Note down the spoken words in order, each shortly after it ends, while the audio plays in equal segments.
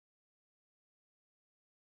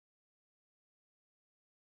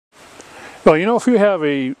Well, you know, if you have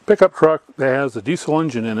a pickup truck that has a diesel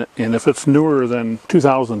engine in it, and if it's newer than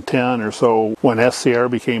 2010 or so, when SCR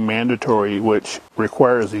became mandatory, which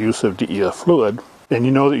requires the use of DEF fluid, then you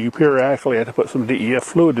know that you periodically have to put some DEF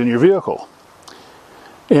fluid in your vehicle.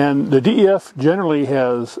 And the DEF generally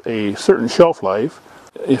has a certain shelf life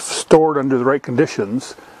if stored under the right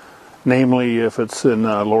conditions, namely if it's in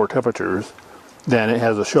lower temperatures, then it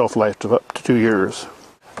has a shelf life of up to 2 years.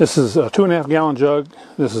 This is a 2.5 gallon jug.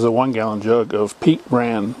 This is a 1 gallon jug of Peak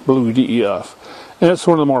brand blue DEF. And it's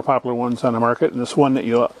one of the more popular ones on the market, and it's one that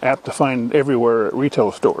you'll have to find everywhere at retail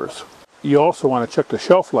stores. You also want to check the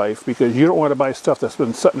shelf life because you don't want to buy stuff that's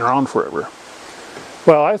been sitting around forever.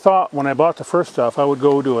 Well, I thought when I bought the first stuff, I would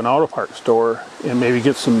go to an auto parts store and maybe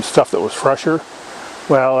get some stuff that was fresher.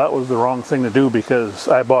 Well, that was the wrong thing to do because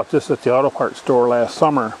I bought this at the auto parts store last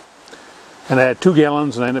summer. And I had 2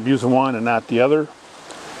 gallons and I ended up using one and not the other.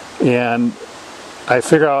 And I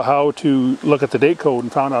figured out how to look at the date code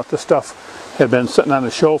and found out this stuff had been sitting on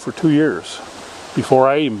the shelf for 2 years before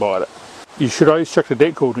I even bought it. You should always check the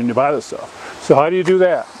date code when you buy this stuff. So how do you do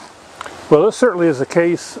that? Well, this certainly is the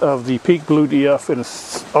case of the Peak Blue DEF, and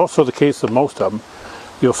it's also the case of most of them.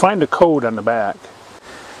 You'll find a code on the back,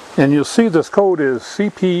 and you'll see this code is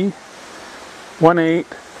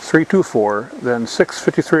CP18324, then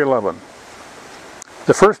 65311.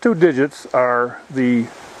 The first 2 digits are the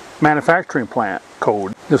manufacturing plant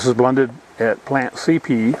code. This is blended at plant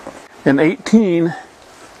CP. And 18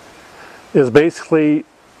 is basically,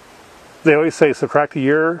 they always say subtract a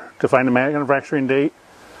year to find the manufacturing date,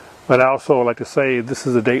 but I also like to say this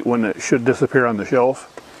is the date when it should disappear on the shelf.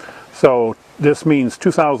 So this means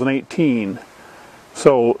 2018,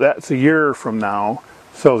 so that's a year from now.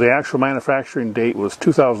 So the actual manufacturing date was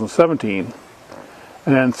 2017.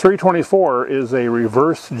 And then 324 is a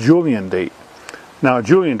reverse Julian date. Now, a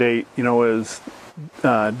Julian date, you know, is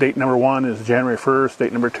date number 1 is January 1st,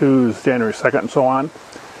 date number 2 is January 2nd, and so on.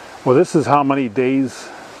 Well, this is how many days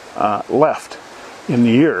left in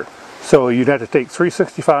the year. So you'd have to take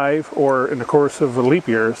 365, or in the course of a leap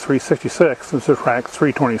year, 366, and subtract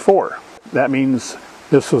 324. That means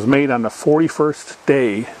this was made on the 41st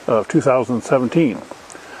day of 2017.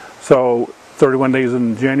 So 31 days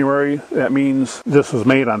in January, that means this was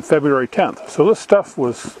made on February 10th. So this stuff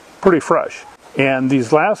was pretty fresh. And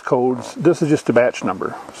these last codes, this is just a batch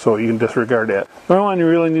number, so you can disregard that. The only one you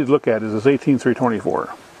really need to look at is this 18324.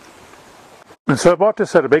 And so I bought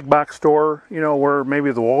this at a big box store, you know, where maybe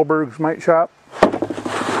the Wahlbergs might shop.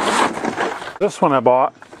 This one I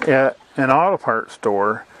bought at an auto parts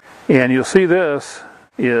store, and you'll see this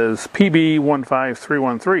is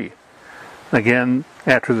PB15313. Again,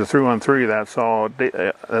 after the 313, that's all a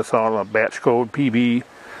batch code. PB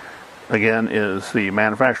again is the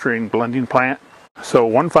manufacturing blending plant. So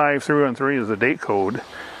 15313 is the date code.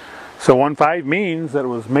 So 15 means that it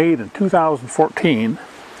was made in 2014.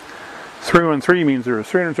 313 means there was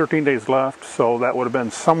 313 days left, so that would have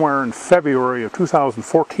been somewhere in February of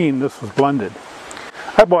 2014 this was blended.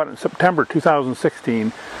 I bought it in September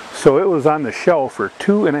 2016, so it was on the shelf for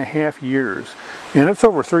 2.5 years. And it's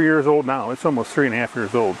over 3 years old now. It's almost 3.5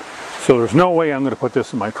 years old. So there's no way I'm going to put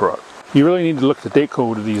this in my truck. You really need to look at the date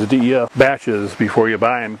code of these DEF batches before you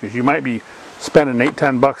buy them, because you might be spending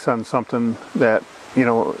 $8-10 bucks on something that, you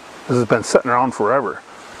know, has been sitting around forever.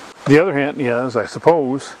 The other hint is, I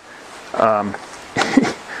suppose,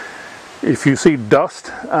 if you see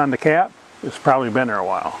dust on the cap, it's probably been there a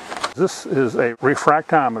while. This is a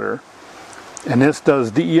refractometer, and this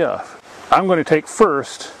does DEF. I'm going to take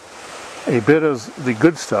first a bit of the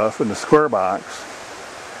good stuff in the square box,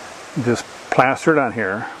 just plaster it on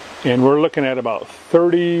here, and we're looking at about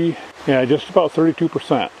 30, yeah, just about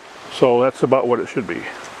 32%. So that's about what it should be.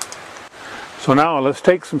 So now let's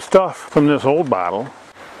take some stuff from this old bottle,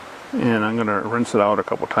 and I'm going to rinse it out a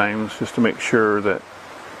couple times just to make sure that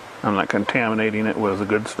I'm not contaminating it with the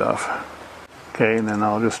good stuff. Okay, and then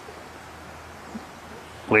I'll just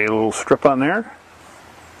lay a little strip on there.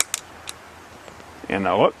 And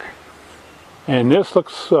now look. And this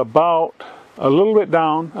looks about a little bit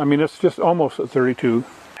down. I mean, it's just almost at 32.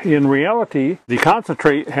 In reality, the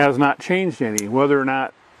concentrate has not changed any. Whether or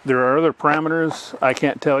not there are other parameters, I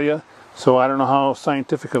can't tell you. So I don't know how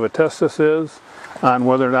scientific of a test this is on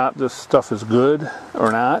whether or not this stuff is good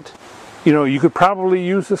or not. You know, you could probably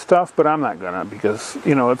use this stuff, but I'm not gonna, because,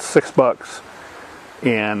 you know, it's $6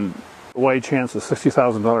 and why chance a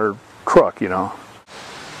 $60,000 truck, you know.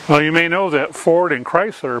 Well, you may know that Ford and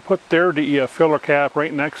Chrysler put their DEF filler cap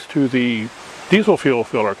right next to the diesel fuel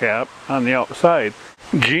filler cap on the outside.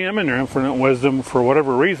 GM, in their infinite wisdom, for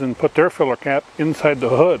whatever reason, put their filler cap inside the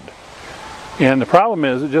hood. And the problem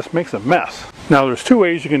is, it just makes a mess. Now there's two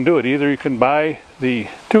ways you can do it. Either you can buy the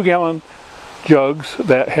 2-gallon jugs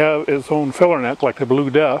that have its own filler neck like the Blue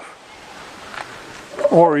Death,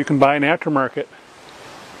 or you can buy an aftermarket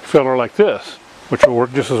filler like this, which will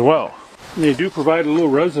work just as well. And they do provide a little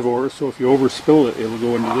reservoir, so if you overspill it, it'll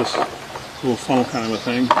go into this little funnel kind of a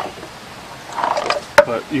thing.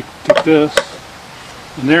 But you take this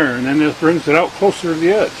and there, and then this brings it out closer to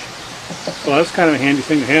the edge. So that's kind of a handy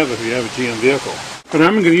thing to have if you have a GM vehicle. But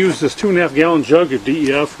I'm going to use this 2.5 gallon jug of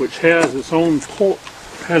DEF, which has its own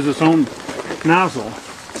nozzle.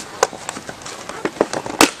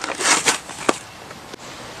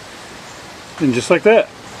 And just like that,